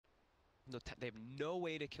they have no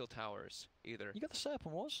way to kill towers either. You got the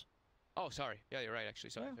Serpent Wars. Oh, sorry. Yeah, you're right. Actually,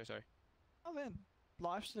 sorry. Yeah. Sorry. I mean,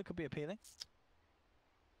 lifesteal could be appealing.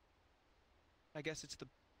 I guess it's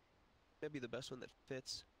maybe the best one that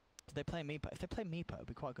fits. Did they play Meepo? If they play Meepo, it'd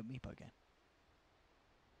be quite a good Meepo game.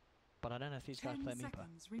 But I don't know if these guys play Meepo.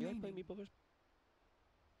 You like playing Meepo first?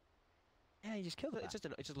 Yeah, you just killed it. It's just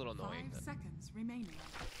a little annoying. 5 seconds remaining.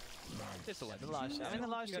 Just a The lifesteal. I mean, the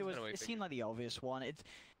lifesteal was. It seemed like the obvious one.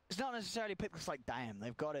 It's not necessarily a pick that's like, damn,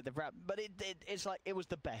 they've got it, they've wrapped. But it's like it was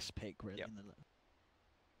the best pick, really. Yep.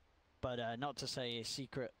 But not to say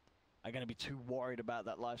Secret are going to be too worried about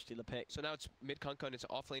that lifestealer pick. So now it's mid Kunkka and it's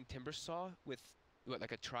offlane Timbersaw with what,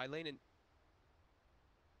 like a tri-lane and.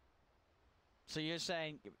 So you're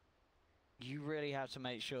saying you really have to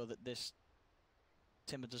make sure that this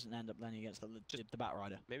Timber doesn't end up landing against the Bat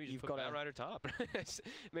Rider. Maybe you just put Bat Rider top.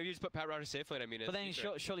 Maybe you just put Bat Rider safe lane. I mean, but then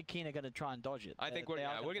surely Keen are going to try and dodge it. I think we're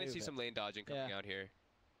going to see some lane dodging coming out here.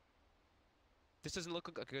 This doesn't look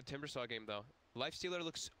like a good Timbersaw game though. Lifestealer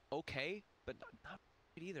looks okay, but not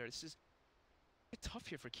good either. This is tough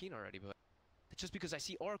here for Keen already, but it's just because I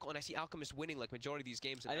see Oracle and I see Alchemist winning like majority of these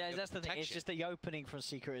games. And that's the thing. It's just the opening from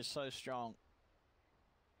Secret is so strong.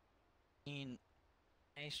 Keen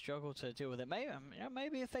may struggle to deal with it.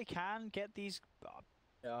 Maybe if they can get these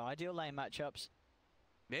ideal lane matchups,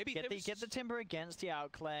 maybe get the Timber against the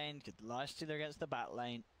Outlane, get the Lifestealer against the Bat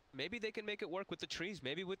lane. Maybe they can make it work with the trees.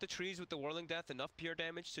 Maybe with the trees, with the Whirling Death, enough pure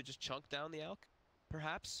damage to just chunk down the Alk.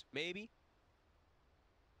 Perhaps, maybe.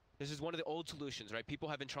 This is one of the old solutions, right? People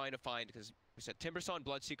have been trying to find, because we said Timbersaw and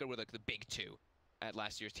Bloodseeker were like the big two at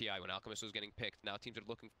last year's TI when Alchemist was getting picked. Now teams are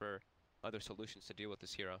looking for other solutions to deal with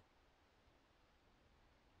this hero.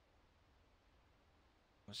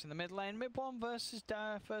 What's in the mid lane? Mid one versus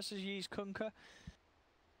Yeik Kunkka.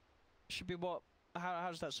 Should be what? How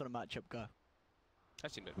does that sort of matchup go?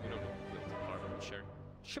 I've seen it. We don't know. Sure.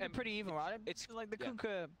 Should be pretty even, right? It's like the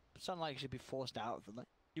Kunkka Sunlight should be forced out of the lane.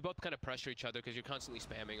 You both kind of pressure each other because you're constantly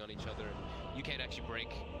spamming on each other. You can't actually break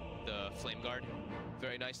the Flame Guard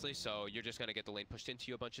very nicely, so you're just going to get the lane pushed into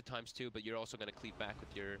you a bunch of times too, but you're also going to cleave back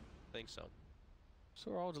with your thing, so.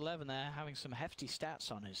 Saw old 11 there having some hefty stats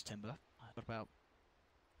on his Timber. What about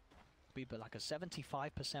be like a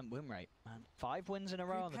 75% win rate, man. 5 wins in a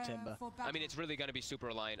row on the Timber. I mean, it's really going to be super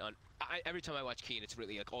reliant on. Every time I watch Keen, it's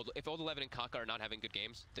really like if old 11 and Kaka are not having good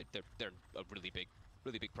games, they're really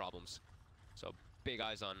big problems. So big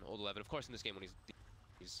eyes on old 11. Of course, in this game when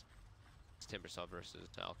he's Timbersaw versus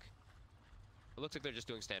Alk. It looks like they're just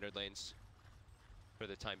doing standard lanes for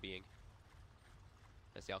the time being.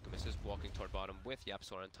 As the Alchemist is walking toward bottom with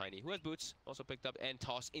YapzOr and Tiny, who has boots, also picked up, and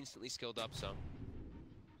Toss instantly skilled up. So.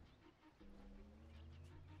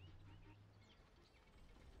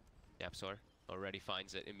 YapzOr already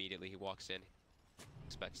finds it immediately. He walks in,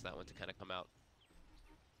 expects that one to kind of come out.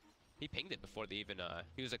 He pinged it before they even,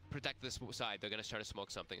 he was like, protect this side, they're going to try to smoke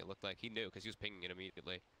something, it looked like. He knew, because he was pinging it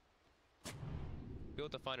immediately. Be able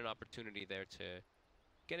to find an opportunity there to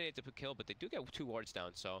get it to kill, but they do get 2 wards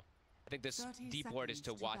down, so I think this deep ward is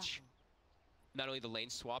to watch not only the lane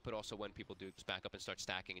swap, but also when people do just back up and start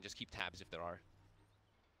stacking, and just keep tabs if there are.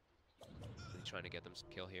 Really trying to get them some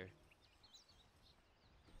kill here.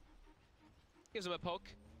 Gives him a poke.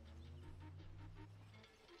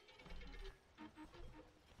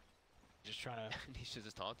 Just trying to Nisha's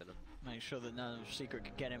just taunting him. Make sure that none of Secret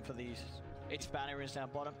can get him for these banners down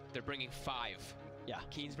bottom. They're bringing 5. Yeah.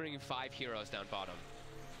 Keen's bringing 5 heroes down bottom.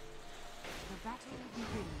 The battle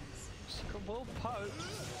begins. Secret will poke.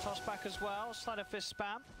 Toss back as well. Slide of fist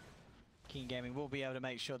spam. Keen Gaming will be able to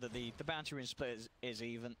make sure that the bounty rune split is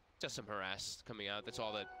even. Just some harass coming out. That's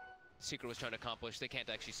all that Secret was trying to accomplish. They can't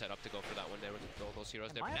actually set up to go for that one there with all those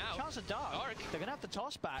heroes there. Might have a chance of Dark. They're going to have to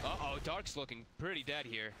toss back. Uh-oh, Dark's looking pretty dead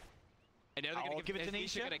here. And now they're going to give it to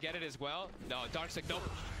Nisha. Going to get it as well? No, Dark's like, nope,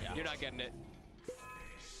 you're not getting it.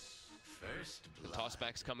 The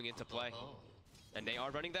tossback's coming into play. And they are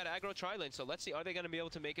running that aggro tri-lane, so let's see, are they going to be able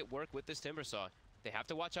to make it work with this Timbersaw? They have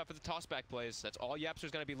to watch out for the tossback plays. That's all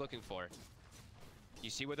YapzOr's going to be looking for. You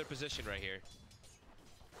see where they're positioned right here.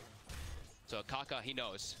 So Kaka, he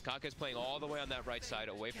knows. Kaka's playing all the way on that right side,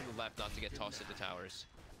 away from the left, not to get tossed into towers.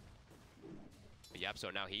 But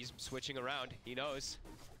YapzOr now, he's switching around. He knows.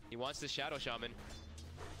 He wants the Shadow Shaman.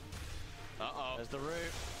 Uh-oh. There's the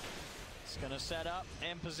root. It's going to set up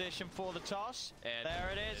in position for the toss. And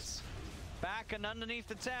there it is. Back and underneath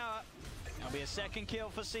the tower. That'll be a second kill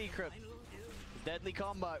for Secret. Deadly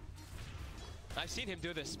combo. I've seen him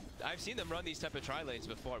do this. I've seen them run these type of tri-lanes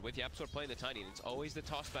before with YapzOr playing the Tiny, and it's always the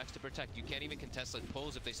tossbacks to protect. You can't even contest like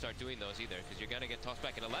pulls if they start doing those either, because you're going to get tossed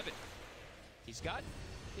back in 11. He's got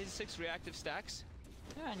his 6 reactive stacks.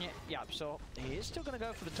 And YapzOr, he is still going to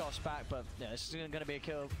go for the toss back, but yeah, this is going to be a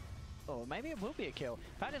kill. Or maybe it will be a kill.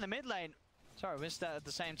 In fact, in the mid lane, sorry, we missed that at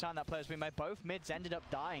the same time that players we made. Both mids ended up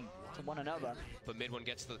dying to one another. But mid one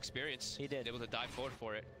gets the experience. He did. Able to dive forward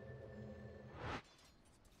for it.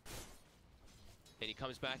 And he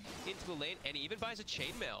comes back into the lane, and he even buys a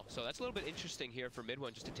chainmail. So that's a little bit interesting here for mid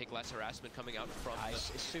one, just to take less harassment coming out from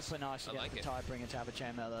Nice. It's super nice to get the Tidebringer to have a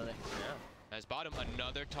chainmail early. Yeah. As bottom,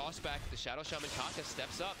 another toss back. The Shadow Shaman Kaka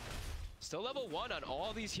steps up. Still level 1 on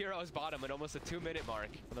all these heroes bottom at almost a 2-minute mark.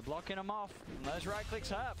 But they're blocking them off. And those right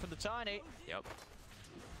clicks hurt for the Tiny. Yep.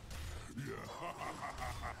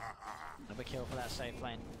 Another kill for that safe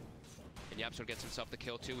lane. And YapzOr gets himself the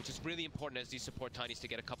kill too, which is really important as these support Tinies to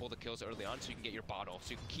get a couple of the kills early on, so you can get your bottle.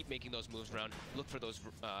 So you can keep making those moves around, look for those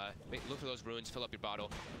runes, fill up your bottle,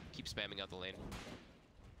 keep spamming out the lane.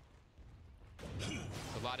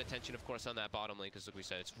 A lot of tension, of course, on that bottom lane, because like we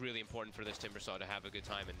said, it's really important for this Timbersaw to have a good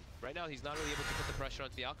time. And right now, he's not really able to put the pressure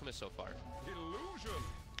onto the Alchemist so far. Illusion.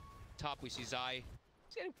 Top, we see Zai.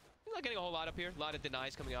 He's not getting a whole lot up here. A lot of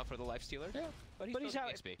denies coming out for the Lifestealer. Yeah, but he's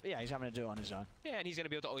having XP. Yeah, he's having to do it on his own. Yeah, and he's going to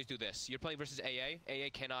be able to always do this. You're playing versus AA. AA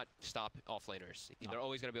cannot stop offlaners. No. They're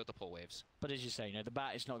always going to be able to pull waves. But as you say, you know, the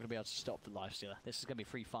bat is not going to be able to stop the Lifestealer. This is going to be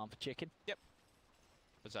free farm for chicken. Yep.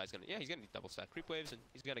 But Zai's going to, he's going to double stack creep waves, and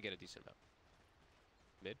he's going to get a decent amount.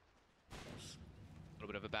 Mid. A little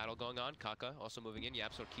bit of a battle going on. Kaka also moving in.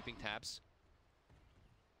 YapzOr keeping tabs.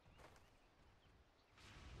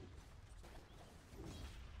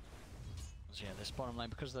 So yeah, this bottom lane,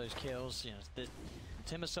 because of those kills, you know, the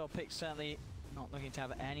Timbersaw pick certainly not looking to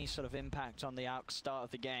have any sort of impact on the start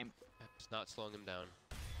of the game. It's not slowing him down.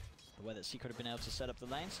 The way that Secret have been able to set up the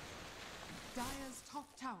lanes. Dire's top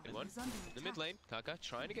tower is under attack. The mid lane, Kaka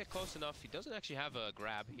trying to get close enough. He doesn't actually have a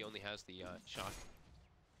grab. He only has the shock.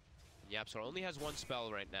 YapzOr only has one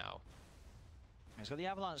spell right now. He's got the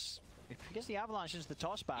Avalanche. If he gets the Avalanche into the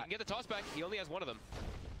toss back. He can get the toss back. He only has one of them.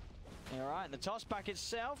 All right, and the toss back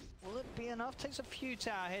itself, will it be enough? Takes a few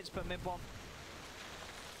tower hits, but mid won't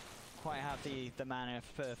quite have the mana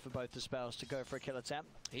for both the spells to go for a kill attempt.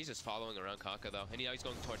 He's just following around Kaka though, and now he's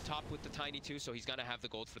going toward top with the Tiny too, so he's gonna have the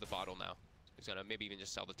gold for the bottle now. He's gonna maybe even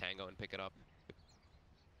just sell the Tango and pick it up.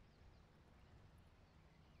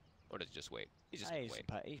 Or does he just wait? He's just gonna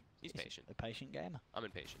wait. He's patient. A patient gamer. I'm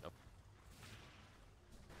impatient, nope.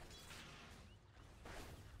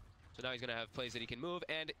 So now he's going to have plays that he can move,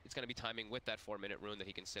 and it's going to be timing with that 4-minute rune that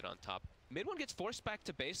he can sit on top. Mid one gets forced back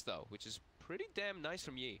to base, though, which is pretty damn nice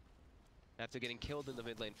from Yi. After getting killed in the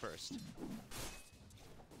mid lane first.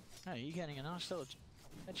 Oh, you're getting a nice little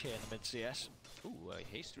edge here in the mid CS. Ooh, a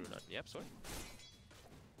haste rune on YapzOr.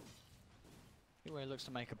 Where he looks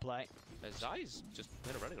to make a play. As Zai's just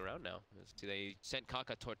kind of running around now. They sent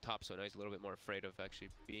Kaka toward top, so now he's a little bit more afraid of actually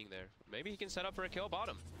being there. Maybe he can set up for a kill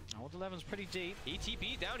bottom. Old 11's pretty deep.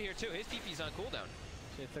 ETP down here too. His TP's on cooldown.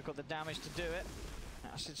 See if they've got the damage to do it.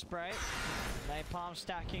 Acid spray. Napalm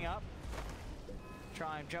stacking up.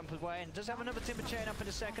 Try and jump away, and does have another timber chain up in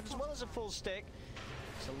a second, as well as a full stick.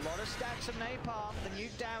 It's a lot of stacks of napalm. The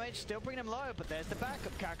nuke damage still bringing him low, but there's the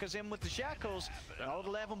backup. Kaka's in with the shackles. Old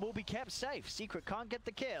 11 will be kept safe. Secret can't get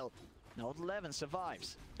the kill. Old 11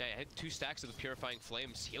 survives. Yeah, I had 2 stacks of the Purifying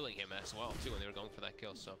Flames healing him as well, too, when they were going for that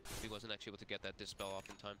kill, so he wasn't actually able to get that dispel off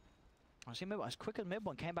in time. I see as quick as mid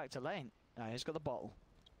one came back to lane. He's got the bottle.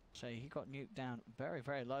 So he got nuked down very,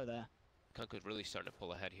 very low there. Kaka's really starting to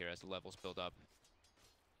pull ahead here as the levels build up.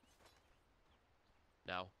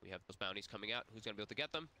 Now we have those bounties coming out. Who's going to be able to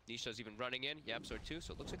get them? Nisha's even running in. YapzOr too,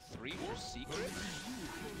 so it looks like 3 for Secret.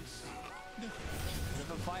 There's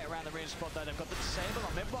a fight around the ring spot though. They've got the disable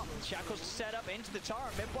on mid one. Shackles set up into the tower.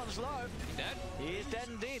 Mid one's low. He's dead? He is dead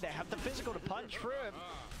indeed. They have the physical to punch through him.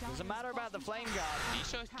 Doesn't matter about the flame guard.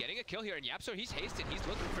 Nisha getting a kill here, and YapzOr, he's hasted. He's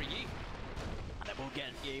looking for Yi. And they will get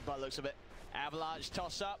Yi by the looks of it. Avalanche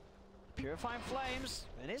toss up. Purifying Flames.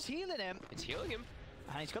 It is healing him. It's healing him.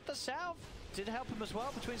 And he's got the salve. Did help him as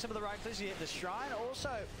well between some of the right clicks. He hit the shrine, also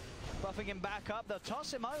buffing him back up. They'll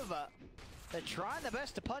toss him over. They're trying their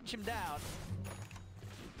best to punch him down.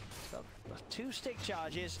 He's got 2 stick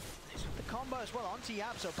charges. The combo as well onto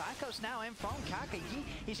YapzOr. Backups now in from Kaka.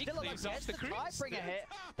 He's still alive. Gets the Tidebringer hit.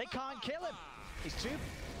 They can't kill him. He's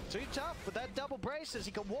too tough with that double braces.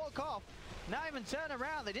 He can walk off. Not even turn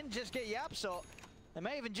around. They didn't just get YapzOr. They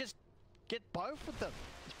may even just get both of them.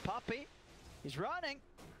 It's Puppey. He's running.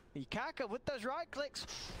 Kaka with those right clicks.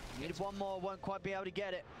 Needed one more, won't quite be able to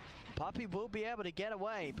get it. Puppey will be able to get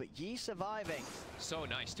away, but Yi surviving. So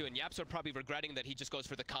nice too, and YapzOr probably regretting that he just goes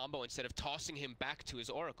for the combo instead of tossing him back to his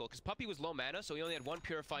Oracle, because Puppey was low mana, so he only had one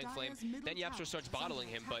Purifying Flame. Then YapzOr starts bottling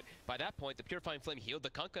him, but by that point, the Purifying Flame healed the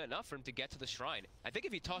Kunkka enough for him to get to the Shrine. I think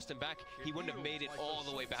if he tossed him back, he wouldn't have made it all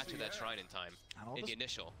the way back to that Shrine in time, in the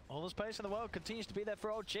initial. All the space in the world continues to be there for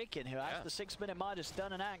old Chicken, who has the 6-minute Midas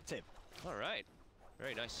done and active. All right,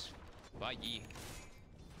 very nice by Yi.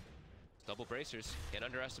 Double bracers. Can't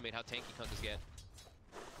underestimate how tanky Kunkkas get.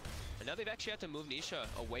 And now they've actually had to move Nisha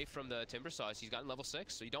away from the Timber Saws. He's gotten level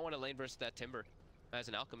 6, so you don't want to lane versus that Timber as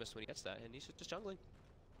an Alchemist when he gets that. And Nisha's just jungling.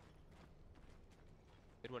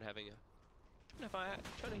 Good one having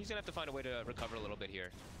a... He's gonna have to find a way to recover a little bit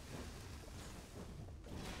here.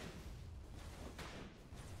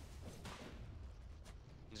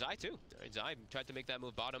 Zai too. Zai tried to make that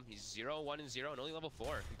move bottom. He's 0, 1, and 0, and only level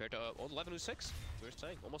 4 compared to old 11 who's 6. We were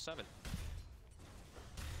saying almost 7.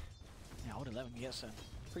 Yeah, old 11 gets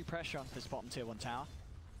free pressure onto this bottom tier 1 tower.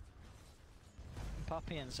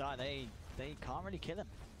 Puppey and Zai, they can't really kill him.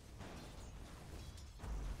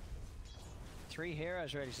 3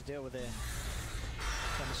 heroes ready to deal with the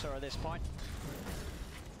YapzOr at this point.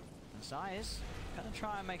 And Zai is gonna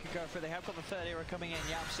try and make a go for it. They have got the 3rd hero coming in.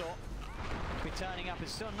 YapzOr be turning up.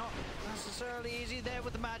 It's still not necessarily easy there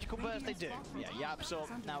with the magical burst they do. Yeah, YapzOr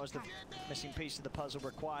now is the missing piece of the puzzle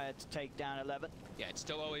required to take down 11. Yeah, it's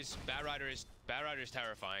still always Bad Rider is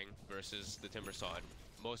terrifying versus the Timber Saw in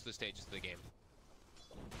most of the stages of the game.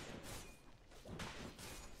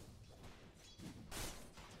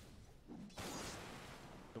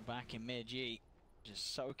 Go back in mid, Yi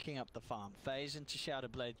just soaking up the farm. Phase into Shadow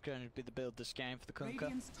Blade going to be the build this game for the Kunkka.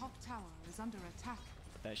 Radiant's top tower is under attack.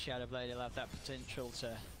 That Shadow Blade will have that potential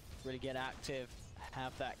to really get active,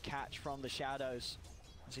 have that catch from the shadows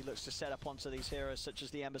as he looks to set up onto these heroes such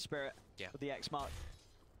as the Ember Spirit with the X mark.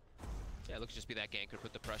 Yeah, it looks to just be that ganker,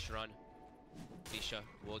 put the pressure on. Nisha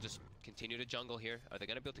will just continue to jungle here. Are they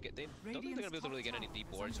gonna be able to get? They don't think they're gonna be able to really get any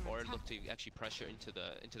deep wards, or look to actually pressure into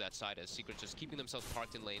that side as Secret's just keeping themselves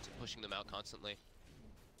parked in lanes and pushing them out constantly.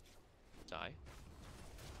 Die.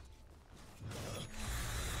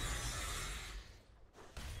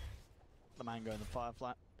 The man going the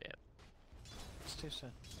Firefly. Yeah. It's too soon.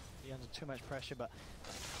 He under too much pressure, but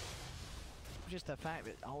just the fact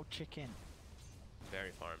that old Chicken very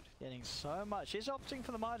farmed. Getting so much. He's opting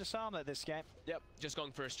for the Midas Armlet this game. Yep, just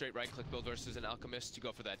going for a straight right-click build versus an Alchemist to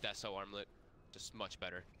go for that Deso Armlet. Just much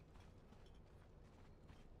better.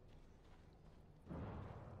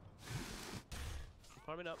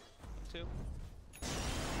 Farming up, 2.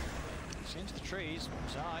 He's into the trees.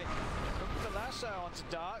 Zai with the lasso onto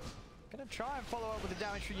Dark. Gonna try and follow up with the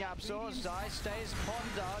damage from YapzOr. Zai stays upon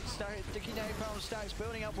Dark. Sticky Napalm stacks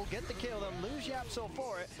building up. Will get the kill. They'll lose YapzOr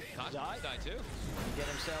for it. Zai die too. Get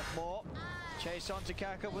himself more. Chase onto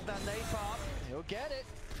Kaka with that Napalm. He'll get it.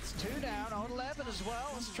 It's 2 down. Old 11 as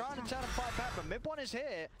well. He's trying to turn a fight back, but mid one is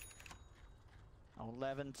here. Old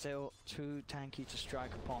 11 still too tanky to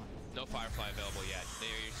strike upon. No Firefly available yet. They're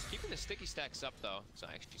keeping the sticky stacks up though. So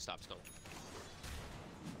actually stops going.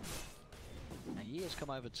 And Yi has come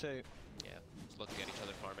over too. Yeah, just looking at each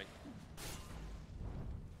other farming.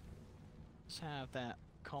 Let's have that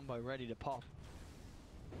combo ready to pop.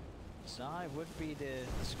 Zai would be the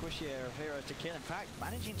squishier of heroes to kill. In fact,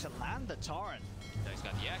 managing to land the Torrent. Now he's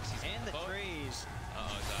got the X. He's in the trees.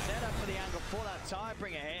 Zai. Set up for the angle for that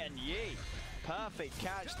Tidebringer hit, and Yi. Perfect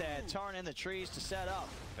catch there. Torrent in the trees to set up.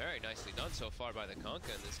 Very nicely done so far by the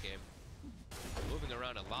Kunkka in this game. Moving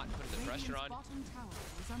around a lot, putting the pressure on. Bottom tower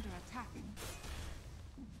is under attack.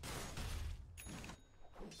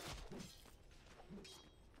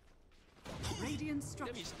 Radiant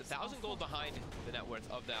structure. He's 1,000 gold behind the net worth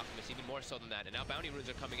of the Alchemist, even more so than that. And now bounty runes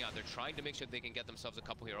are coming out. They're trying to make sure they can get themselves a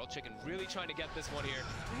couple here. Old Chicken really trying to get this one here.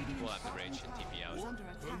 We'll have to rage and TP out.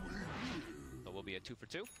 So we'll be at 2 for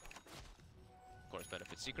 2. Of course,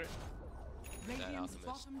 benefit Secret. Radiant's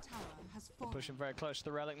bottom tower has fallen. Pushing very close to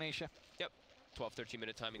the relic, Nisha. Yep. 12-13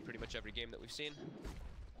 minute timing pretty much every game that we've seen.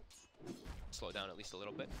 Slow down at least a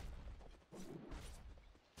little bit.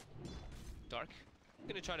 Dark.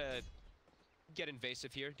 Gonna try to get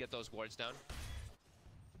invasive here, get those wards down.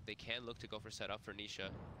 They can look to go for setup for Nisha.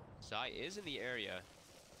 Zai is in the area.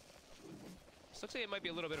 This looks like it might be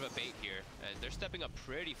a little bit of a bait here, and they're stepping up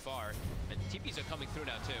pretty far, and TPs are coming through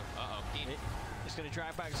now too. Uh-oh, he's going to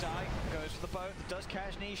drag back Zai, goes for the boat, does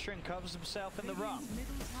catch Nisha and covers himself in the run.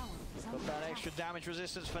 Got that extra damage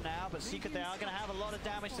resistance for now, but Secret, they are going to have a lot of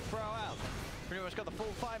damage to throw out. Pretty much got the full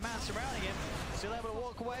 5 man surrounding him, still able to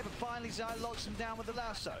walk away, but finally Zai locks him down with the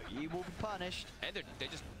lasso. He will be punished. And they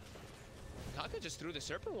just Kanka just threw the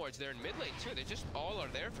Serpent Wards there in mid lane too. They just all are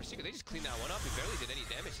there for Secret. They just cleaned that one up. He barely did any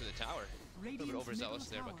damage to the tower. A little bit overzealous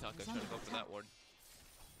there, but Kanka trying to go for that ward.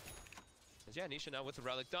 Yeah, Nisha now with the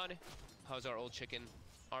relic done. How's our old chicken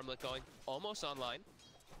armlet going? Almost online.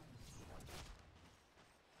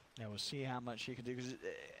 Yeah, we'll see how much he can do, because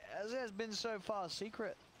as it has been so far,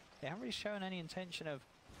 Secret, they haven't really shown any intention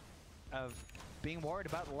of being worried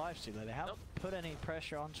about the lifestealer. They haven't put any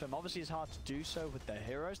pressure onto him. Obviously, it's hard to do so with their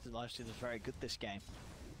heroes. The lifestealer is very good this game.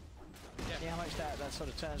 Yeah. See how much that sort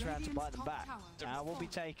of turns around to bite them back. Now will be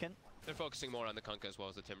taken. They're focusing more on the Kunkka as well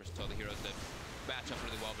as the Timbers, so the heroes that match up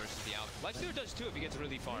really well versus the Alp. Lifestealer does too if he gets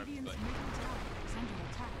really farmed, but...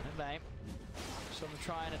 Sort of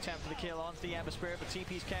try and attempt for the kill onto the Ember Spirit, but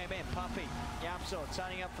TPs came in. Puppey, YapzOr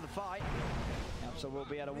turning up for the fight. YapzOr will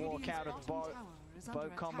be able to walk out of the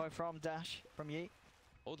boat combo from Dash, from Yeik.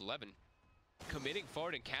 Old 11 committing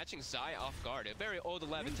forward and catching Zai off guard. A very old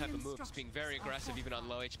 11 type of move, just being very aggressive even on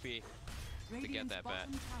low HP to get that bat.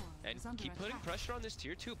 And keep putting pressure on this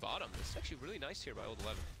tier 2 bottom. This is actually really nice here by old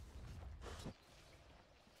 11.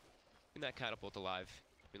 Keeping that catapult alive.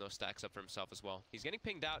 Even though stacks up for himself as well. He's getting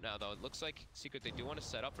pinged out now though. It looks like Secret, they do want to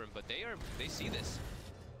set up for him, but they see this.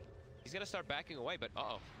 He's gonna start backing away, but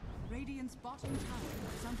Radiant's bottom tower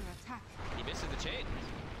is under attack. He misses the chain.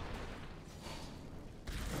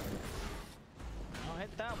 I'll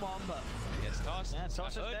hit that one, but he gets tossed. Yeah,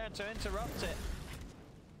 toss it there to interrupt it.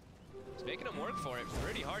 He's making him work for it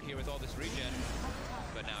pretty hard here with all this regen.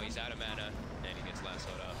 But now he's out of mana and he gets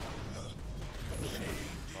lassoed up.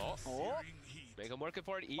 Make him working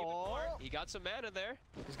for it even more. He got some mana there.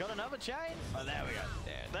 He's got another chain. Oh, there we go.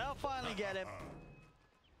 They'll finally get him.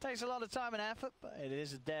 Takes a lot of time and effort, but it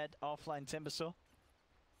is a dead offline Timbersaw.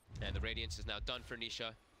 And the Radiance is now done for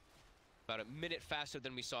Nisha. About a minute faster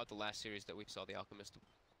than we saw at the last series that we saw the Alchemist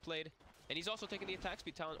played. And he's also taking the attack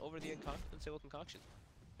speed talent over the Unstable Concoction.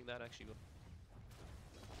 I think that actually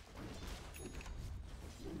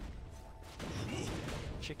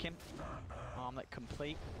Chicken. Armlet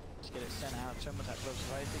complete. Let's get it sent out to him with that close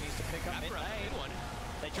race. He needs to pick up mid lane.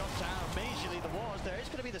 They drop down immediately. The wards. There is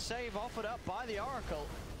going to be the save offered up by the Oracle.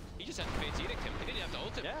 He just had to Fate's Edict him. He didn't have to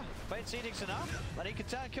ult him. Yeah, Fate's Edict's enough. But he can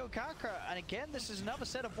turn kill Kakra. And again, this is another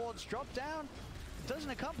set of wards drop down. It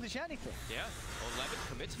doesn't accomplish anything. Yeah. 11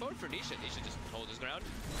 commits forward for Nisha. Nisha just holds his ground.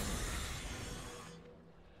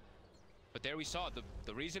 But there we saw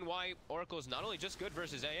the reason why Oracle is not only just good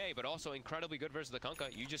versus AA, but also incredibly good versus the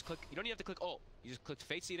Kunkka. You just click, you don't even have to click ult. You just click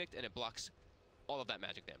Fate's Edict and it blocks all of that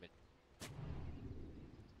magic damage.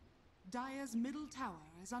 Dire's middle tower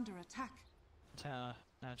is under attack. Now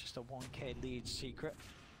just a 1k lead Secret.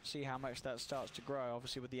 See how much that starts to grow.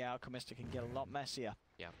 Obviously with the Alchemist it can get a lot messier.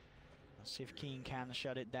 Yeah. Let's see if Keen can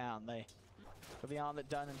shut it down. They got the armlet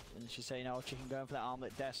done, and she's saying, oh, she can go in for that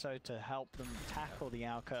armlet deso to help them tackle the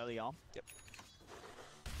Alk early on. Yep.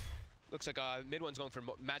 Looks like mid one's going for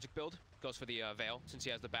magic build. Goes for the Veil, since he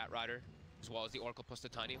has the Bat Rider, as well as the Oracle plus the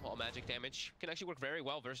Tiny. All magic damage. Can actually work very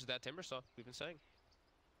well versus that Timbersaw, we've been saying.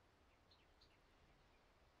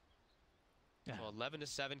 Yeah. So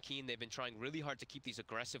 11-7 Keen. They've been trying really hard to keep these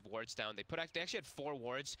aggressive wards down. They actually had 4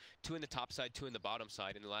 wards, 2 in the top side, 2 in the bottom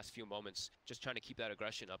side in the last few moments, just trying to keep that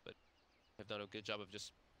aggression up, but they've done a good job of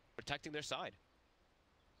just protecting their side.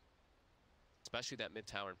 Especially that mid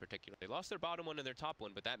tower in particular. They lost their bottom one and their top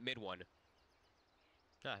one, but that mid one,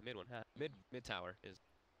 mid tower is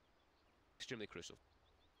extremely crucial.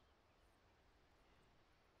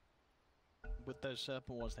 With those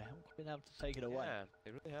Serpent Wards, they haven't been able to take it away. Yeah,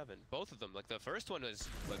 they really haven't. Both of them. Like the first one was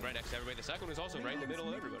like right next to everybody. The second one was also right in the middle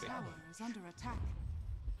of everybody. Tower is under attack.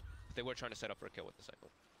 They were trying to set up for a kill with the second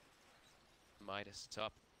one. Midas, it's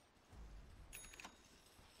up.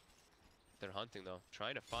 They're hunting though,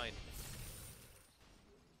 trying to find.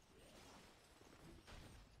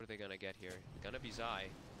 What are they gonna get here? Gonna be Zai.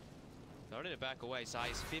 Starting to back away.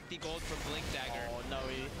 Zai's 50 gold from Blink Dagger. Oh no,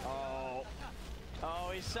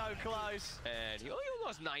 oh, he's so close. And he only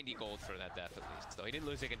lost 90 gold for that death at least. So he didn't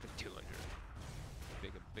lose again for 200.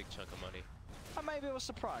 Big chunk of money. Or maybe it was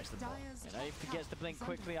surprised them. You know, if he gets the blink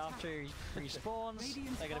quickly after he respawns,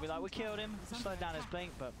 they're gonna be like, we killed him, slow down his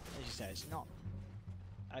blink, but as you say, it's not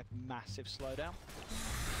a massive slowdown.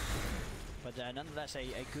 But nonetheless, a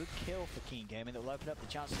good kill for Keen Gaming that will open up the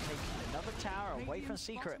chance to take another tower away from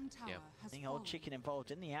Secret. Yeah. Being old chicken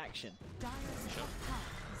involved in the action. Dire's top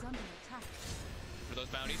tower is under attack. For those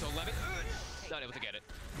bounties, 11, not able to get it.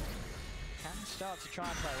 Can start to try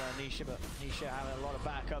and play well Nisha, but Nisha having a lot of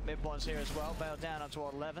backup. Mid ones here as well, bailed down onto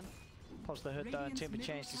 11. Pops the hood though and Timber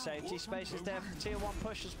change to safety. Space is there for the tier 1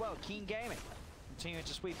 push as well. Keen Gaming continuing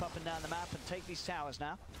to sweep up and down the map and take these towers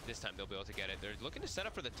now. This time they'll be able to get it. They're looking to set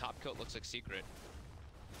up for the top kill. It looks like Secret.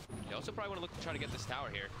 They also probably want to look to try to get this tower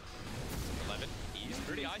here. 11. He's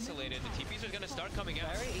pretty isolated. The TPs are going to start coming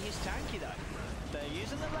out. He's tanky though. They're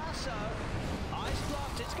using the lasso. Ice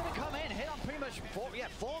blocked. It's going to come in. Hit on pretty much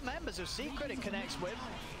four members of Secret it connects with.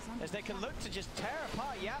 As they can look to just tear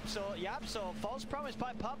apart YapzOr. YapzOr, false promise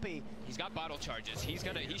by Puppey. He's got bottle charges. He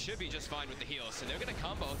should be just fine with the heals. So they're going to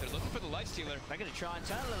combo. They're looking for the life stealer. They're going to try and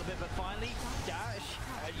turn a little bit, but finally,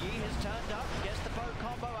 Yi has turned up, gets the boat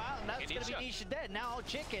combo out, and that's going to be Nisha dead. Now Old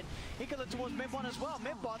Chicken, he can look towards mid one as well.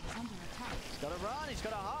 Mid one, he's got to run, he's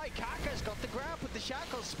got to hide. Kaka's got the grab with the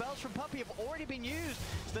shackles. Spells from Puppey have already been used,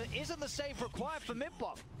 so there isn't the save required for mid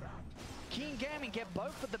one. Keen Gaming get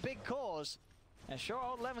both of the big cores. And sure,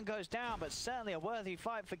 Old 11 goes down, but certainly a worthy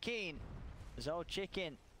fight for Keen. As Old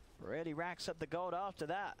Chicken really racks up the gold after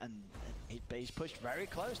that, and he's pushed very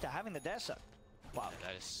close to having the Dessa. Wow.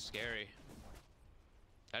 That is scary.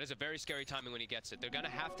 That is a very scary timing when he gets it. They're going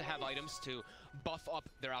to have items to buff up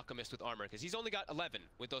their Alchemist with armor, because he's only got 11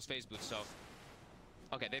 with those phase boots, so...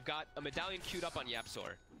 Okay, they've got a medallion queued up on YapzOr,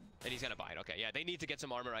 and he's going to buy it. Okay, yeah, they need to get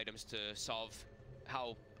some armor items to solve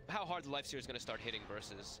how hard the lifesteal is going to start hitting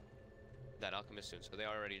versus that Alchemist soon, so they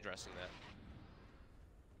are already addressing that.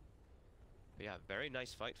 But yeah, very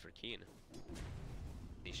nice fight for Keen.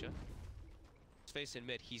 Nisha. His face in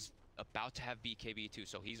mid, he's about to have BKB too,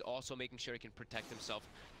 so he's also making sure he can protect himself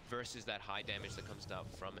versus that high damage that comes down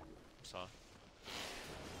from it. So.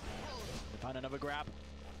 They find another grab.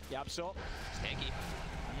 YapzOr. Stanky.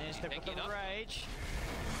 And here's the rage.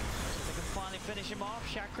 So they can finally finish him off.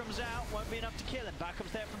 Chakram's out, won't be enough to kill him. Back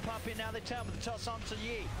up there from Puppey, now they turn with the toss onto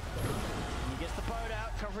Yi. He gets the boat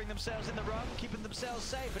out, covering themselves in the run, keeping themselves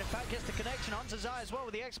safe, and in fact gets the connection onto Zai as well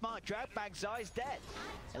with the X mark. Drag back, Zai's dead.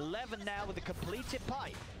 11 now with the completed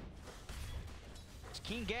pipe. It's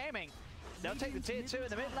Keen Gaming. They'll take the tier 2 in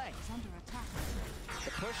the mid lane.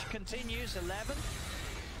 The push continues, 11.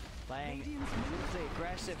 Playing really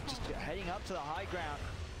aggressive, just heading up to the high ground.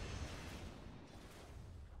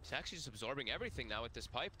 He's actually just absorbing everything now with this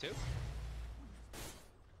pipe too.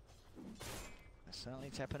 They're certainly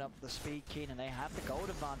tapping up the speed, Keen, and they have the gold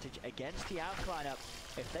advantage against the outline up.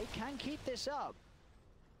 If they can keep this up,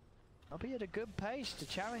 they'll be at a good pace to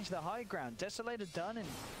challenge the high ground. Desolator done in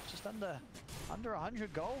just under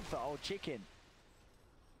 100 gold for Old Chicken.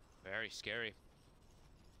 Very scary.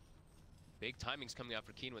 Big timings coming out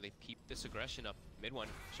for Keen when they keep this aggression up. Mid one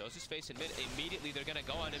shows his face in mid. Immediately they're gonna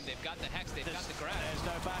go on him. They've got the hex, they've got the grab. There's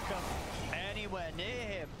no backup anywhere near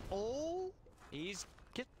him. Oh, he's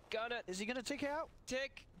gonna. Is he gonna tick out?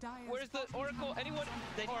 Tick. Where's the Oracle? Anyone?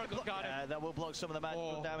 Oracle got him. That will block some of the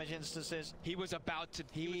magical damage instances. He was about to.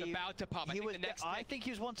 He was about to pop. I think he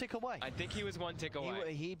was one tick away. I think he was one tick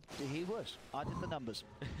away. He was. I did the numbers.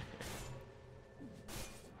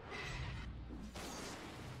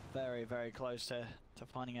 Very, very close to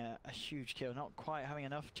finding a huge kill. Not quite having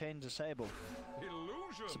enough chain disable.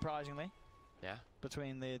 Illusion. Surprisingly. Yeah.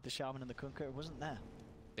 Between the Shaman and the Kunkka, it wasn't there.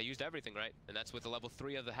 They used everything, right? And that's with the level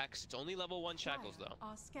 3 of the Hex. It's only level 1 Shackles, though.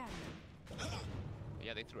 But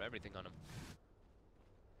yeah, they threw everything on him.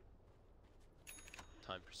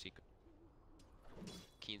 Time for Secret.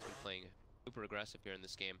 Keen's been playing super aggressive here in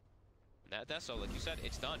this game. And that's all, like you said,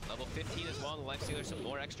 it's done. Level 15 as well on the Lifestealer, some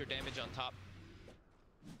more extra damage on top.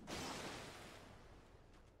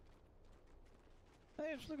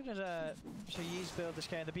 I was looking at Yi's build this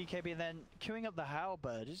game, the BKB, and then queuing up the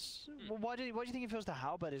Halberd. Well, why do you think he feels the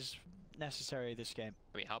Halberd is necessary this game?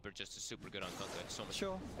 I mean, Halberd just is super good on Kunkka. So much.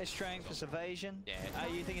 Sure, it's strength, it's evasion. Yeah.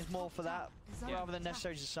 You think it's more for that rather than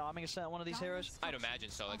necessarily disarming a certain one of these heroes? I'd imagine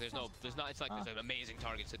so. Like, it's like there's amazing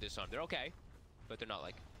targets to disarm. They're okay, but they're not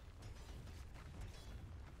like.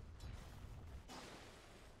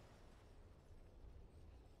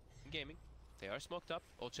 Gaming. They are smoked up.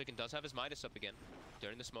 Old Chicken does have his Midas up again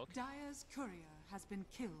during the smoke. Dire's courier has been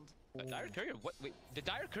killed. Dire courier? What? Wait, the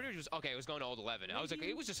Dire courier was okay. It was going to old 11. I was like,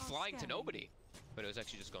 it was just flying to nobody, but it was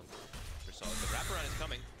actually just going for solid. The wraparound is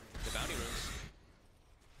coming. The bounty runes.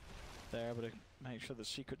 They're able to make sure the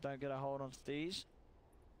Secret don't get a hold on these.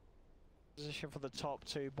 Position for the top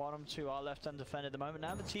 2, bottom 2 are left undefended at the moment.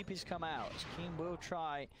 Now the TP's come out. Keen will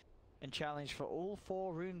try and challenge for all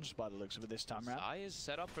 4 runes by the looks of it this time round. Zai is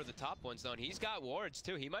set up for the top ones though, and he's got wards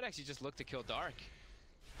too. He might actually just look to kill Dark.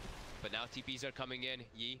 But now TPs are coming in.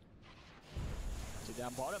 Yi.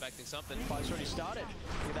 Down bottom. Expecting something. Fight's already started.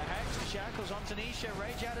 With the Hex, the Shackles onto Nisha.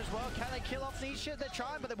 Rage out as well. Can they kill off Nisha? They're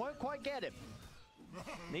trying, but they won't quite get him.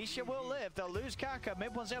 Nisha will live. They'll lose Kaka.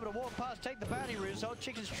 Mid one's able to walk past, take the bounty runes. Old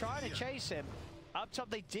Chicken's trying to chase him. Up top,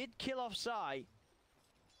 they did kill off Zai.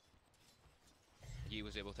 He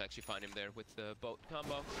was able to actually find him there with the boat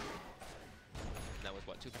combo. And that was,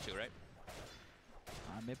 what, 2 for 2, right?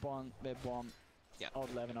 Mid one. Yeah. Odd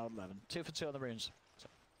 11, odd 11. 2 for 2 on the runes. So,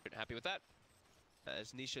 happy with that.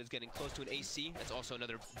 As Nisha is getting close to an AC, that's also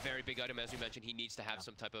another very big item. As we mentioned, he needs to have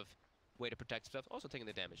some type of way to protect himself. Also taking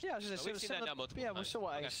the damage. Yeah, I was just we've seen that now multiple times. We saw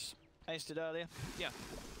what Ace did earlier. Yeah.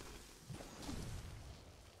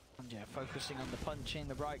 And yeah, focusing on the punching,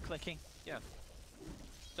 the right clicking. Yeah.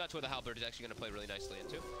 So that's where the halberd is actually going to play really nicely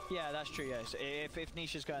into. Yeah, that's true. Yes, if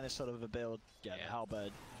Nisha's going this sort of a build, yeah. The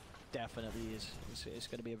halberd definitely is. It's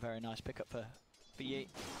going to be a very nice pickup for Yeik.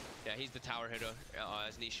 Yeah, he's the tower hitter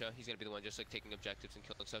as Nisha. He's going to be the one just like taking objectives and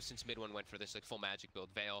killing stuff. Since mid one went for this like full magic build,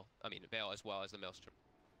 Veil as well as the Maelstrom.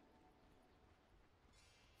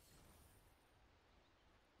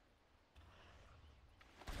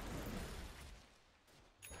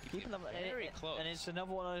 Keeping them very close. And it's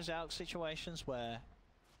another one of those out situations where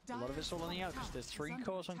a lot of it's all on the out because there's 3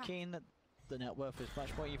 cores on Keen that the net worth is much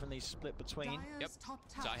more evenly split between. Yep.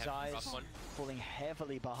 Zai's falling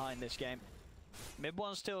heavily behind this game. Mid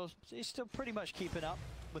one is still pretty much keeping up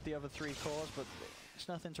with the other 3 cores, but it's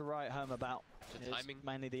nothing to write home about. It's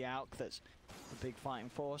mainly the AUK that's the big fighting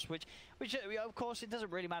force, which of course it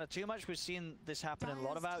doesn't really matter too much. We've seen this happen in a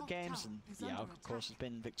lot of AUK games, and the AUK of course has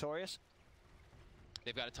been victorious.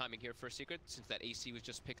 They've got a timing here for a secret, since that AC was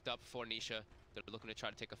just picked up for Nisha. They're looking to try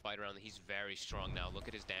to take a fight around. He's very strong now. Look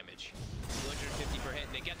at his damage. 250 per hit,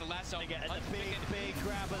 and they get the lasso. They get the big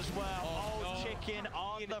grab as well. Chicken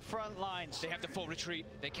on the front lines. They have to full retreat.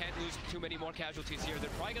 They can't lose too many more casualties here. They're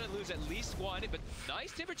probably going to lose at least 1, but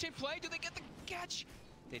nice timber chain play. Do they get the catch?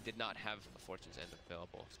 They did not have a Fortune's End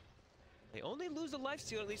available. They only lose the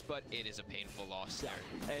lifesteal at least, but it is a painful loss there.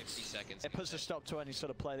 50 seconds. It puts a stop to any sort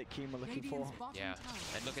of play that Keen were looking for. Yeah,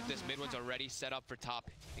 and look at this. Mid one's already set up for top,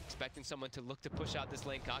 expecting someone to look to push out this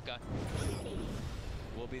lane. Kaka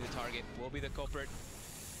will be the target, will be the culprit.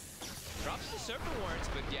 Drops the Serpent Warrants,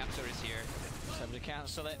 but YapzOr is here. So to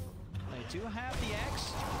cancel it. They do have the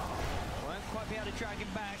X. Won't quite be able to drag him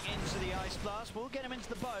back into the Ice Blast. We'll get him into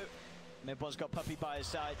the boat. Mid one's got Puppey by his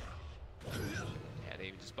side. Yeah, they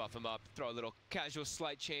even just buff him up, throw a little casual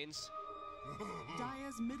slight chains.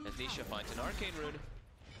 As Nisha finds an arcane rune.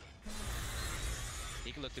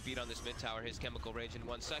 He can look to beat on this mid tower, his chemical rage in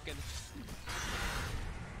 1 second.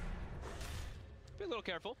 Be a little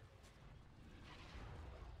careful.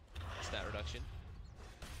 Stat reduction.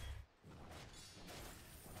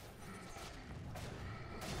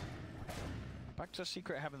 Back to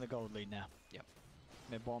Secret having the gold lead now. Yep.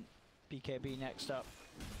 Mid one, BKB next up.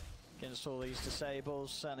 Against all these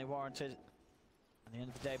disables, certainly warranted. At the end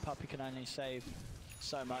of the day, Puppey can only save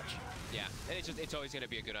so much. Yeah, and it's always going to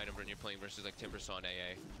be a good item when you're playing versus like Timbersaw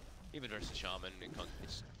AA. Even versus Shaman.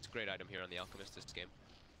 It's a great item here on the Alchemist this game.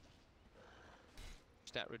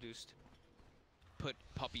 Stat reduced. Put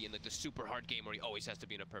Puppey in like the super hard game where he always has to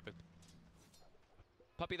be in a perfect.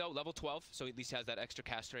 Puppey though, level 12, so he at least has that extra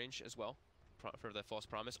cast range as well for the False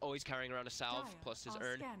Promise. Always carrying around a salve plus his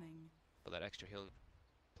urn for that extra healing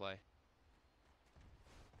play.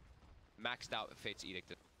 Maxed out Fate's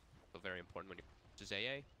Edict, so very important when you versus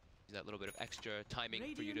AA. That little bit of extra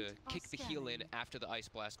timing for you to kick the heal in after the Ice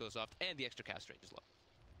Blast goes off, and the extra cast range is low.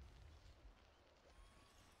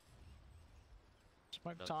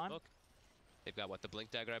 Smoke time. Smoke. They've got what, the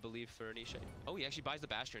Blink Dagger, I believe, for Nisha. Oh, he actually buys the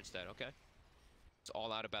Basher instead. Okay. It's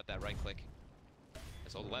all out about that right click.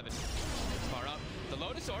 That's all 11. Far up. The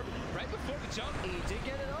Lotus Orb right before the jump. He did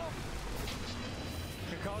get it off.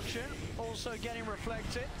 Concoction also getting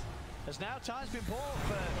reflected. As now time's been bought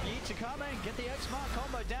for Yeik to come in, get the X-Mark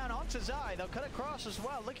combo down onto Zai. They'll cut across as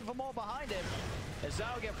well, looking for more behind him. As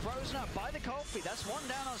Zai will get frozen up by the cold feet. That's 1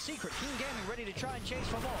 down on Secret. Keen Gaming ready to try and chase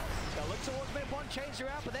for more. They'll look towards mid one, change her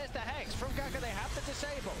out, but there's the Hex. From Kaka, they have to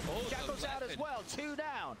disable. Jackal's out as well, 2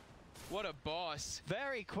 down. What a boss.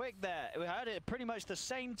 Very quick there. We had it pretty much the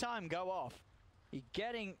same time go off. He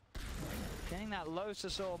getting that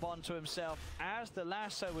Lotus Orb onto himself as the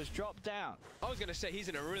lasso was dropped down. I was going to say, he's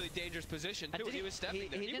in a really dangerous position, too. He was stepping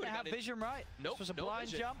there. He didn't have vision, right? Nope, This was a blind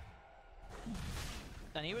jump.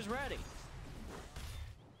 And he was ready.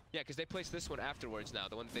 Yeah, because they placed this one afterwards now.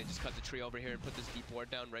 The one that they just cut the tree over here and put this deep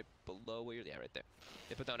ward down right below where you're... Yeah, right there.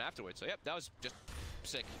 They put down afterwards. So, yep, that was just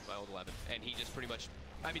sick by old 11. And he just pretty much...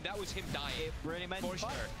 I mean, that was him dying. It really made for the sure.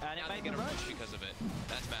 And now it made they the get a rush rush because of it.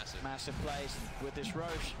 That's massive. Massive plays with this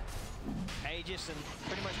Roche. Aegis and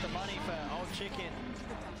pretty much the money for Old Chicken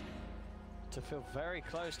to feel very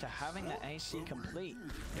close to having the AC complete.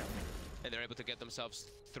 Yep. And they're able to get themselves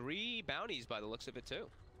 3 bounties by the looks of it too.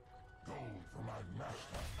 Gold for my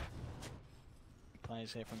master.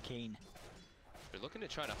 Plays here from Keen. They're They're looking to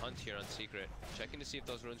try to hunt here on Secret. Checking to see if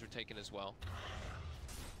those runes were taken as well.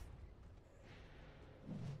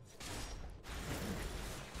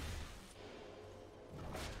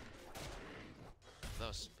 That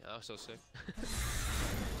was so sick.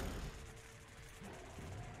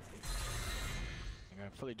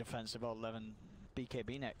 Fully defensive old 11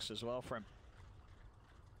 BKB next as well for him.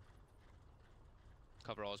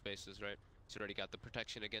 Cover all his bases, right? He's already got the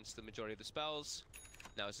protection against the majority of the spells.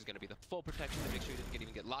 Now this is going to be the full protection to make sure he doesn't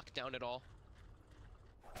even get locked down at all.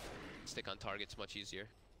 Stick on target's much easier.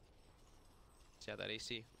 See how that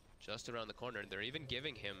AC just around the corner, and they're even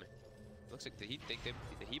giving him. Looks like did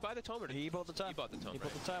he buy the tome or did he bought the tome? He bought the tome. He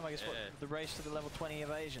bought the tome. I guess what, the race to the level 20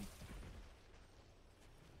 evasion.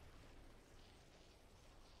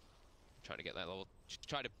 Trying to get that level.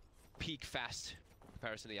 Try to peak fast. In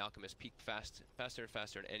comparison to the Alchemist, peak faster and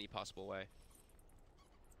faster in any possible way.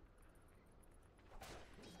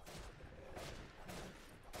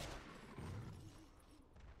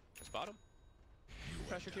 Bottom.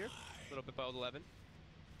 Pressured here. A little bit by old 11.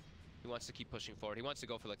 He wants to keep pushing forward. He wants to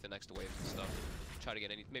go for like the next wave and stuff. Try to get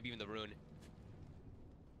any, maybe even the rune.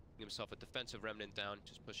 Give himself a defensive remnant down,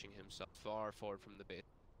 just pushing himself far forward from the base.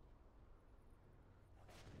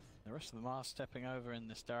 The rest of them are stepping over in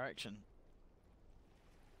this direction.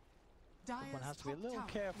 One has to be a little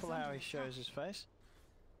careful how he shows his face.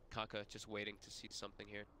 Kaka just waiting to see something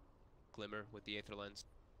here. Glimmer with the Aether Lens.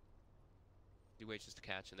 He waits just to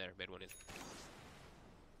catch, and there, mid one is.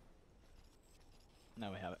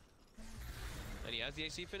 Now we have it. And he has the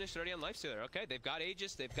AC finished already on Lifestealer. Okay, they've got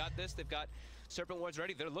Aegis, they've got this, they've got Serpent Wards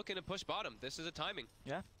ready. They're looking to push bottom. This is a timing.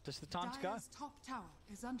 Yeah, this is the time to go. Dire's top tower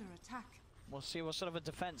is under attack. We'll see what sort of a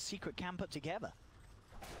defense Secret can put together.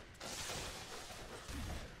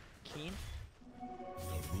 Keen.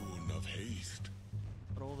 The rune of haste.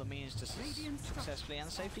 But all the means to successfully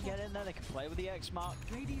and safely get in there. They can play with the X mark.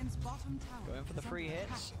 Radiant's bottom tower. Go in for the free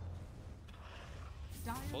hits.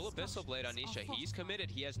 Full Abyssal Blade on Nisha. He's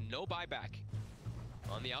committed. He has no buyback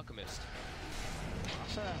on the Alchemist.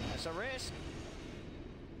 That's a risk.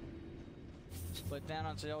 Split down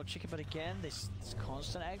onto the old chicken, but again, this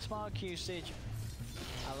constant X mark usage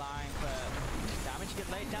allowing for damage to get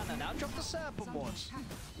laid down. And now drop the Serpent Wards.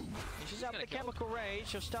 She's up the Chemical Rage.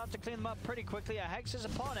 She'll start to clean them up pretty quickly. A Hex is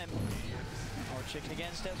upon him. Old chicken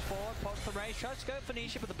again steps forward, pops the Rage, tries to go for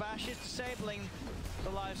Nisha, but the bash is disabling the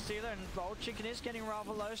Lifestealer, and old chicken is getting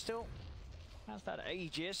rather low still. How's that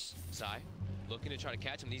Aegis? Zai looking to try to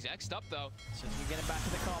catch him. He's X'd up though. So he can get him back to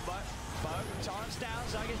the combo. Bo, Torrent's down,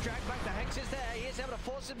 Zai gets dragged back, the Hex is there. He is able to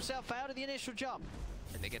force himself out of the initial jump.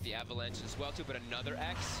 And they get the Avalanche as well too, but another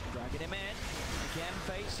X. Dragging him in. Again,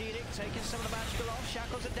 Fate's Edict, taking some of the magical off.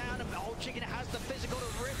 Shackles are down, and old chicken has the physical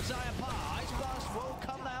to rip Zai apart. Ice Blast will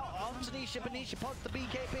come out onto Nisha, but Nisha pots the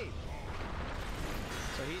BKB.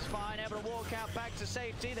 So he's fine, able to walk out back to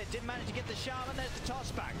safety. They did manage to get the Shaman. There's the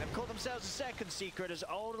toss back. They've called themselves a second Secret as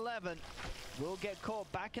old 11 will get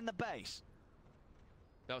caught back in the base.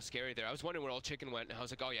 That was scary there. I was wondering where old chicken went. I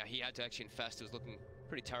was like, oh yeah, he had to actually infest. It was looking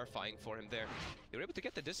pretty terrifying for him there. They were able to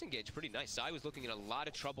get the disengage pretty nice. Zai was looking in a lot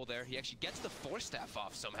of trouble there. He actually gets the Force Staff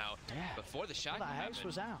off somehow before the shot The Hex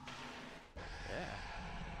was out.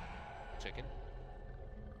 Yeah. Chicken.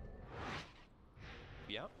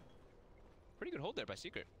 Yeah. Pretty good hold there by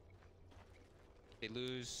Secret. They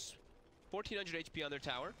lose 1400 HP on their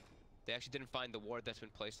tower. They actually didn't find the ward that's been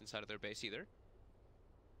placed inside of their base either.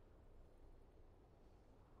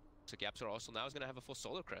 Looks like YapzOr also now is going to have a full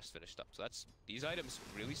Solar Crest finished up. So that's, these items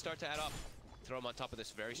really start to add up. Throw them on top of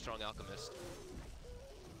this very strong Alchemist.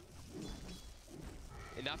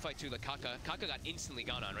 In that fight too, like Kaka got instantly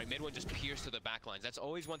gone on, right? Mid one just pierced to the back lines. That's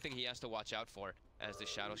always one thing he has to watch out for as the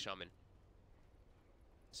Shadow Shaman.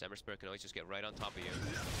 Summer Spirit can always just get right on top of you.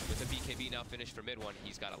 With the BKB now finished for mid one,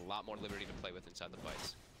 he's got a lot more liberty to play with inside the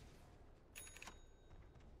fights.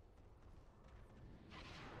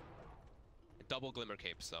 Double Glimmer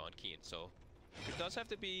Capes though on Keen, so it does have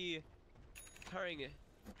to be carrying a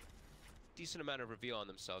decent amount of reveal on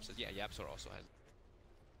themselves. So yeah, YapzOr also has.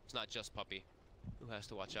 It's not just Puppey who has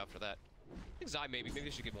to watch out for that. I think Zai maybe they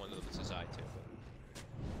should give one of them to Zai too.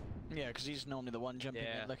 But. Yeah, because he's normally the one jumping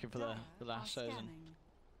in looking for the lassos, and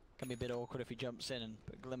can be a bit awkward if he jumps in and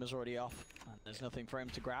but Glimmer's already off and there's nothing for him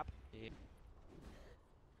to grab. Yeah.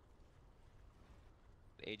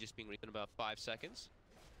 Aegis being reached in about 5 seconds.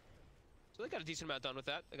 So they got a decent amount done with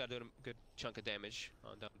that. They got a good chunk of damage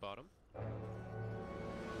on down bottom.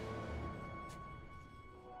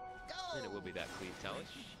 And it will be that clean talent.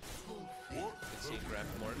 Let's see, grab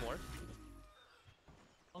more and more.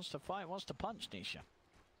 Wants to fight, wants to punch Nisha.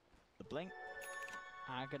 The blink.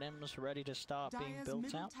 Aghanim's ready to start being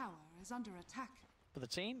built out. Tower is under attack. for the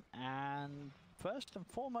team, and first and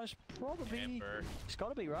foremost, probably Ember. it's got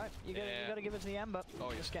to be right. You got to give it to the Ember.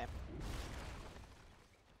 Oh, this game.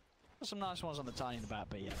 There's some nice ones on the Tiny in the back,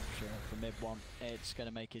 but yeah, for sure for mid one, it's going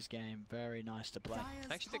to make his game very nice to play.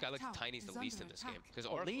 I actually think I like the Tinies the least in this game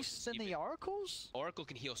because At least than the Oracles. Oracle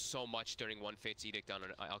can heal so much during one Fate's Edict on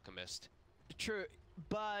an Alchemist. True.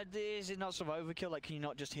 But is it not sort of overkill? Like, can you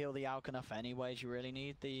not just heal the Alch enough anyways? You really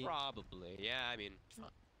need the... Probably. Yeah, I mean,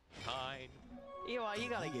 fine. You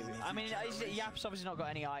gotta give it. I mean, Yap's obviously not got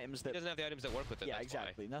any items that... He doesn't have the items that work with it. Yeah, that's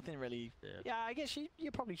exactly. Why. Nothing really... Yeah, I guess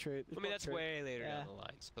you're probably true. I mean, that's way later down the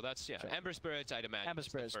line. So that's, yeah. Sure. Ember Spirits, I'd imagine. Ember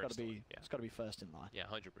Spirits got to be, it's got to be first in line. Yeah,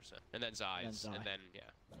 100%. And then Zai's, and then, yeah.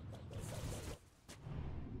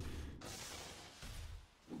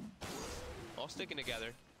 All sticking together.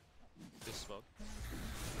 This smoke.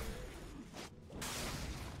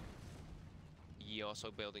 He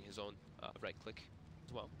also building his own right click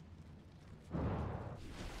as well.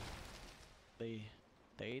 The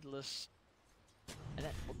Daedalus. And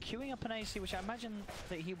then queuing up an AC, which I imagine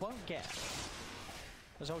that he won't get.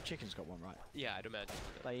 Because Old Chicken's got one, right? Yeah, I'd imagine.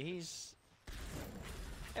 Like, he's...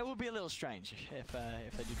 It would be a little strange if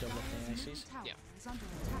they do double up the ACs. Yeah.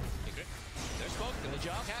 Ingrid. There's smoke. Gonna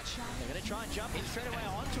jump. Catch. They're gonna try and jump in straight away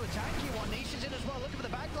onto attack. One Nisha's in as well. Looking for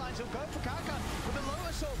the back lines. He'll go for Kaka. But the low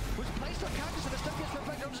assault was placed on Kaka, so the stuff gets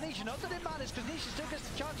reflected onto Nisha. Not that it matters, because Nisha still gets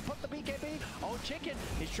the chance to put the BKB. Old Chicken,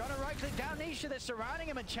 he's trying to right click down Nisha. They're surrounding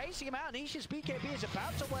him and chasing him out. Nisha's BKB is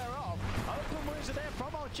about to wear off. Open wounds are there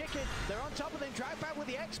from Old Chicken. They're on top of them. Drag back with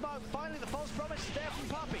the X mark. Finally, the false promise is there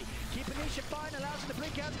from Puppey. Keeping Nisha fine, allows him to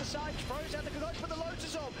blink out to the side. Throws out the controls for the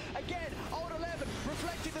Lotus Orb. Again, Old 11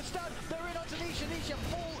 reflecting the stun. They're in onto Nisha. Nisha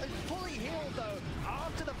fully healed though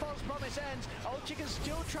after the false promise ends. Old Chicken's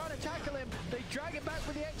still trying to tackle him. They drag him back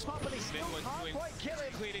with the X mark, but they still can't quite kill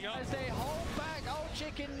him. As they hold back Old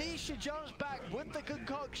Chicken, Nisha jumps back with the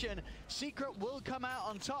concoction. Secret will come out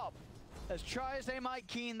on top. As try as they might,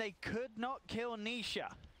 Keen, they could not kill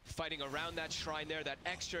Nisha. Fighting around that shrine there, that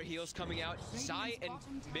extra heals coming out. Zai and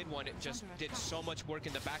mid one just did so much work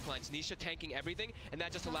in the backlines. Nisha tanking everything, and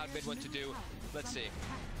that just allowed mid one to do, let's see,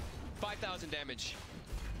 5,000 damage.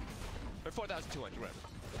 Or 4,200, whatever.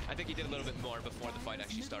 I think he did a little bit more before the fight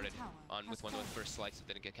actually started on with one of the first slices that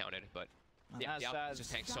didn't get counted, but yeah, the Alpha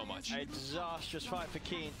just tanked so much. A disastrous fight for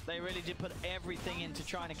Keen. They really did put everything into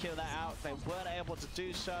trying to kill that out. They weren't able to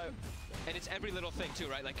do so. And it's every little thing too,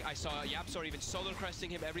 right? Like I saw YapzOr even solar cresting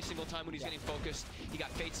him every single time when he's getting focused. He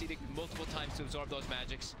got Fate's Edict multiple times to absorb those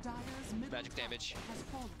magic damage.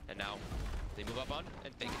 And now they move up on,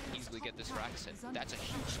 and they can easily get this Rax, and that's a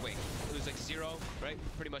huge swing. It was like 0, right?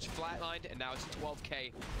 Pretty much flatlined, and now it's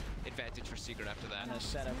 12k advantage for Secret after that. And a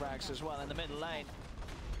set of Rax as well in the middle lane.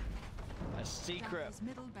 A Secret.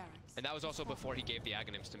 And that was also before he gave the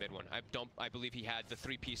Aghanims to mid one. I believe he had the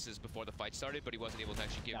 3 pieces before the fight started, but he wasn't able to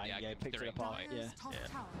actually give the Aghanims during the fight. Yeah.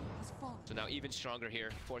 So now even stronger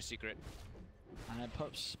here for Secret. And it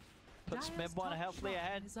puts mid one healthily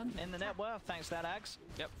ahead in the net worth thanks to that Axe.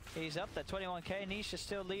 Yep. He's up there, 21k. Nisha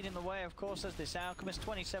still leading the way, of course, as this Alchemist,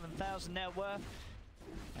 27,000 net worth.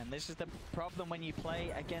 And this is the problem when you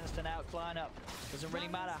play against an Alch lineup. Doesn't really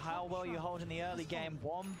matter how well you hold in the early game.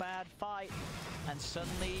 One bad fight, and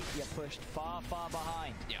suddenly you're pushed far, far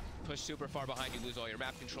behind. Yeah, pushed super far behind. You lose all your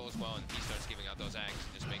map control as well, and he starts giving out those Ags.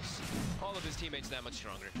 It just makes all of his teammates that much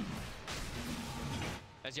stronger.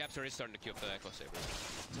 As YapzOr is starting to queue up the Echo Saber.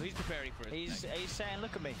 So he's preparing for it. He's saying,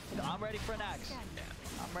 look at me. I'm ready for an Axe. Yeah.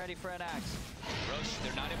 I'm ready for an Axe. Roche,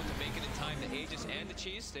 they're not able to make it in time. The Aegis and the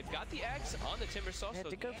Cheese. They've got the Axe on the Timbersaw. Yeah, so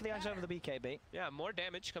to go for the Axe over the BKB. Yeah, more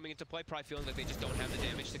damage coming into play. Probably feeling like they just don't have the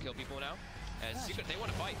damage to kill people now. As Secret, they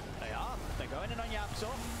want to fight. They are. They're going in on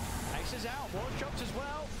YapzOr. Axe is out. Ward drops as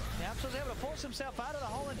well. YapzOr's able to force himself out of the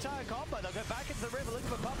whole entire combo. They'll go back into the river looking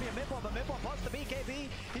for Puppey and Midwall, but Midwall pops the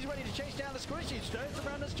BKB. He's ready to chase down the Squishy. Stirs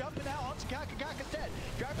around us, jumping out onto Kaka. Kaka's dead.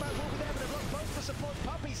 Drag back will be there, but they've lost both the supports.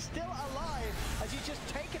 Puppey's still alive as he's just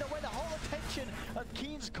taken away the whole attention of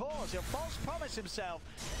Keen's cause. He'll false promise himself,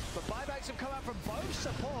 but buybacks have come out from both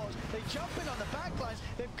supports. They jump in on the backlines.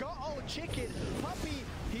 They've got Old Chicken. Puppey,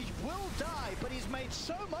 he will die, but he's made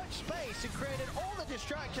so much space and created all the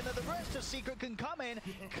distraction that the rest of Secret can come in,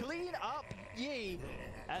 clean up Yi.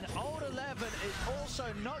 And Old 11 is also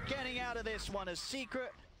not getting out of this one as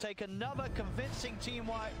Secret take another convincing team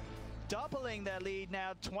wipe, doubling their lead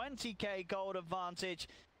now, 20k gold advantage.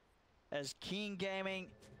 As Keen Gaming,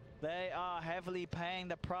 they are heavily paying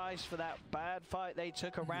the price for that bad fight they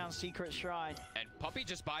took around Secret Shrine. And Puppey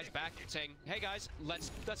just buys back saying, hey guys,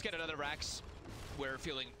 let's get another Rax. We're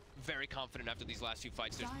feeling very confident after these last few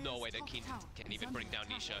fights. There's no way that Keen can even bring down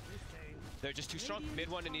Nisha. They're just too strong. Mid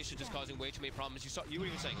one and Nisha just causing way too many problems. You were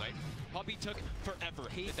even saying, right? Puppey took forever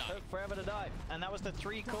He to die. took forever to die. And that was the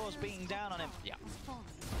 3 cores beating down on him. Yeah.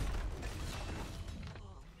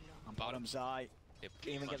 On bottom side. Yep.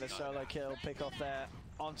 Even get the solo kill, pick off there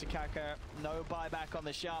onto Kaka. No buyback on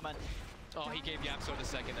the Shaman. Oh, he gave YapzOr the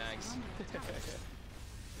second axe.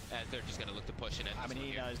 And they're just gonna look to push it. I mean,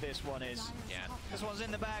 he knows this one is. Yeah. This one's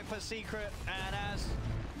in the bag for Secret, and as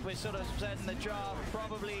we sort of said in the draft,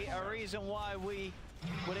 probably a reason why we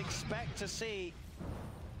would expect to see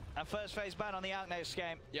a first phase ban on the Outno's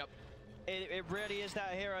game. Yep. It really is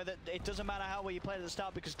that hero that it doesn't matter how well you play at the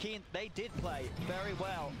start, because Keen, they did play very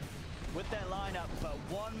well with their lineup, but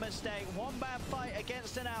one mistake, one bad fight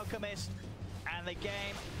against an Alchemist, and the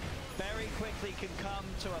game very quickly can come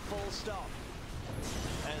to a full stop.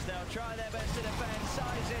 As they'll try their best to defend,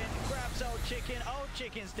 size in, grabs old chicken. Old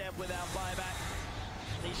chicken's dead without buyback.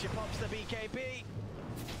 Nisha pops the BKB.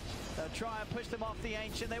 They'll try and push them off the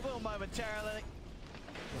Ancient. They will momentarily.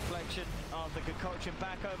 Reflection of the concoction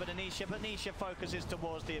back over to Nisha, but Nisha focuses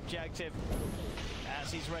towards the objective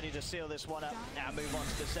as he's ready to seal this one up. Now move on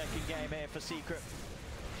to the second game here for Secret.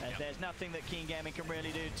 As there's nothing that Keen Gaming can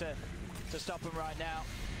really do to stop him right now.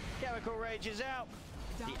 Chemical Rage is out.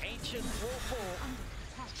 The Ancient will fall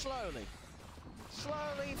slowly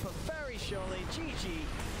but very surely. GG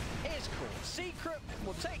is called. Secret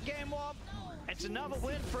will take game 1. It's another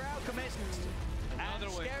win for Alchemist.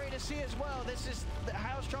 And scary to see as well. This is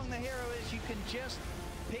how strong the hero is. You can just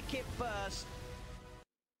pick it first.